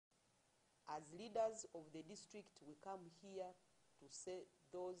as leaders of the district, we come here to say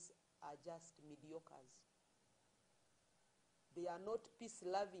those are just mediocres. They are not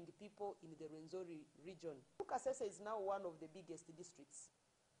peace-loving people in the Rwenzori region. Kasese is now one of the biggest districts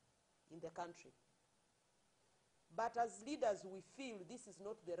in the country. But as leaders, we feel this is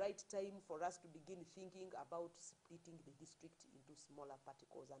not the right time for us to begin thinking about splitting the district into smaller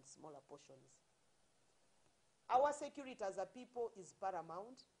particles and smaller portions. Our security as a people is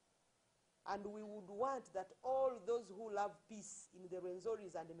paramount, and we would want that all those who love peace in the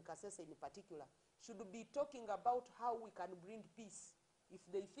Rwenzoris and in Kasese in particular should be talking about how we can bring peace. If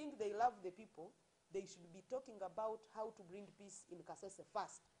they think they love the people, they should be talking about how to bring peace in Kasese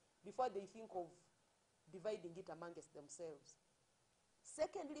first, before they think of dividing it amongst themselves.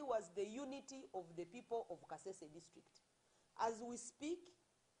 Secondly was the unity of the people of Kasese District. As we speak,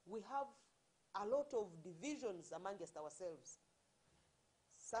 we have a lot of divisions amongst ourselves.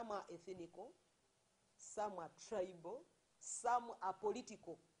 Some are ethnical, some are tribal, some are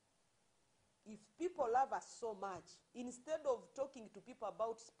political. If people love us so much, instead of talking to people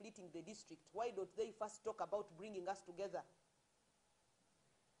about splitting the district, why don't they first talk about bringing us together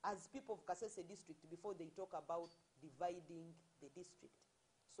as people of Kasese District before they talk about dividing the district?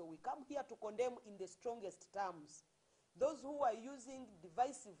 So we come here to condemn in the strongest terms those who are using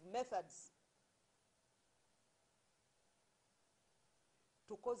divisive methods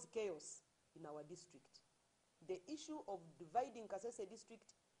to cause chaos in our district. The issue of dividing Kasese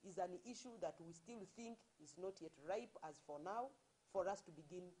District is an issue that we still think is not yet ripe as for now for us to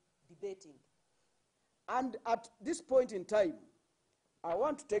begin debating. And at this point in time, I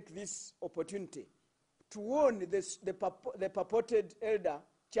want to take this opportunity to warn the purported elder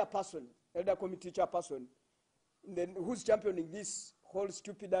committee chairperson, who's championing this whole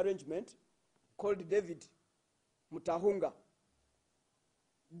stupid arrangement, called David Mutahunga,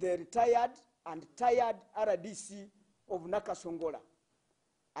 the retired and tired RDC of Nakasongola.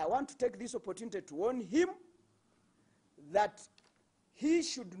 I want to take this opportunity to warn him that he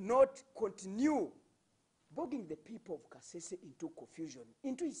should not continue bogging the people of Kasese into confusion,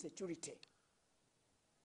 into insecurity.